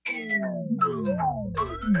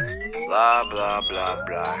Blah, blah, blah,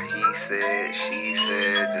 blah. He said, she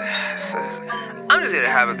said. I'm just here to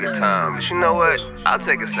have a good time. But you know what? I'll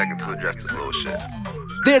take a second to address this little shit.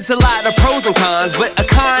 There's a lot of pros and cons, but a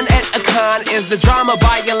con at a con is the drama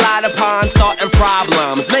by a lot of pawns starting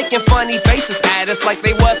problems, making funny faces at us like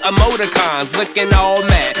they was emoticons, looking all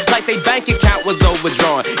mad like they bank account was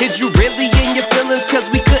overdrawn. Is you really in your feelings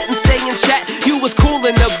cause we couldn't stay in chat? You was cool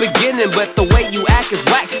in the beginning, but the way you act is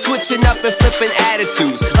whack, switching up and flipping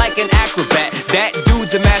attitudes like an acrobat. That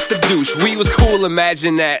dude's a massive douche. We was cool,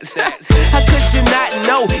 imagine that. How could you not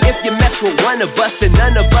know if you mess with one of us, then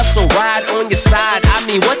none of us will ride on your side? I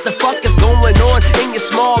mean, what the fuck is going on in your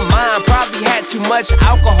small mind? Probably had too much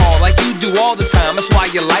alcohol like you do all the time. That's why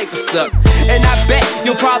your life is stuck. And I bet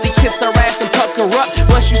you'll probably kiss her ass and pucker up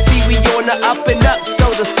once you see we on the up and up. So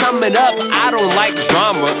to sum it up, I don't like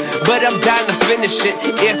drama, but I'm down to finish it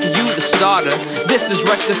if you the starter. This is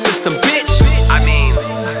Wreck the System, bitch. I mean,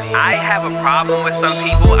 I have a problem with some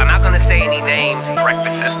people. I'm not gonna say any names, Wreck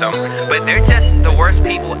the System, but they're just the worst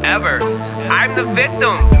people ever. I'm the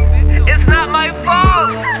victim. It's not my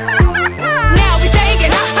fault. Now we singing,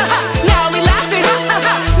 now we laughing,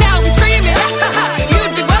 now we screaming. You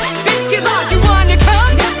did what? Bitch, get lost. You wanna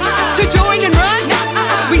come to join and run?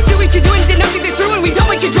 We see what you're doing, did not get this through, and we don't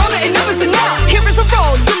want your drama, and never enough. Here is a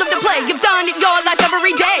role you live to play. You've done it your life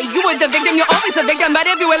every day. You were the victim, you're always a victim, but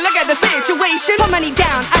everywhere look at the situation. Put money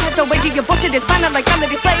down, I have to wager your bullshit is fine, like I'm the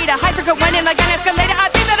Slater. High circuit winning like an escalator. I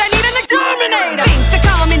think that I need an exterminator. Think the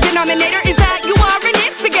common denominator is that you are an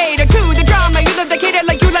instigator to the drama. You love the kid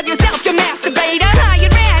like you love yourself, you masturbator.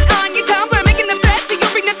 Tired ran on your tongue, we're making them threats, so you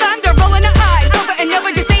bring the thunder, rolling our eyes over and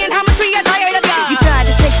over, just saying how much we are tired of you. You tried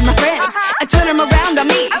to take my friends, I turn them around on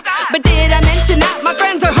me, but did I mention that my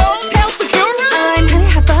friends are hotel security? I'm here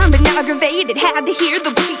to have fun, but now aggravated. Had to hear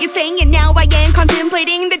the bullshit you're saying, and now I am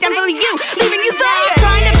contemplating the downfall of you, leaving you slated.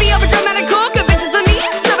 Trying to be over dramatic, cool, conventions for me,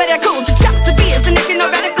 so better cool. Just shots of beers and acting no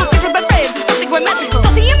radical, different but friends. It's something we're magical.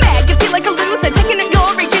 Salty and mad, you feel like a loser, taking it your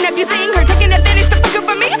reaching up, you seeing her, taking advantage to fuck up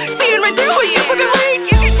for me, seeing right through you fucking leech.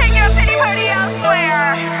 You can take your pity party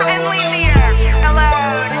elsewhere and leave me here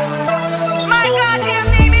alone. My goddamn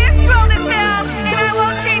name is Scroll This Down, and I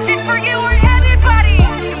won't change it for you or anybody.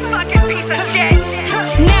 You fucking piece of shit.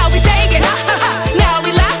 Now we singing, now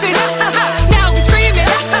we laughing, now we screaming.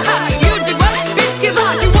 You did what? Bitch, get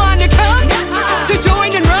lost. You wanna come to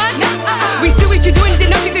join and run? We see what you're doing, did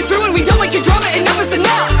not get this through, and we don't want your drama, and that was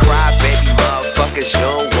enough. Cry baby motherfuckers, you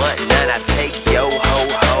don't want none. I take yo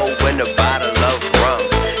ho when the bottle of rum.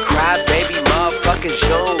 Cry baby motherfuckers, you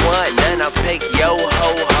don't want none. I'll take yo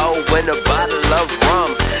ho when the bottle of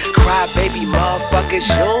rum. Cry baby motherfuckers,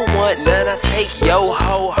 you don't want none. I take yo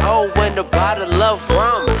ho when the bottle of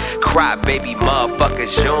rum. Cry baby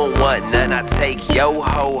motherfuckers, you don't want none. I take yo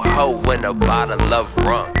ho when the bottle of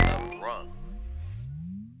rum.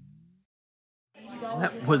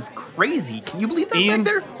 That was crazy. Can you believe that Ian,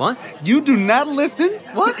 back there? What? You do not listen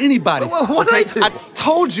to anybody. What did I do? I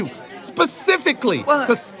told you specifically What?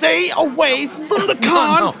 to stay away from the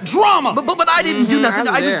con drama. But I didn't do nothing.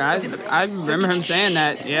 I remember him saying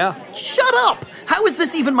that, yeah. Shut up! How is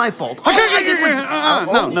this even my fault? All Okay, I did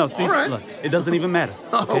was... no, see, all right. look, it doesn't even matter.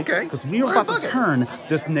 Okay. Because we are All right, about to fuck it. turn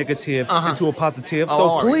this negative into a positive. Oh, So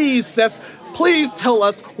all right. please, Seth, please tell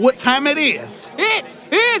us what time it is. It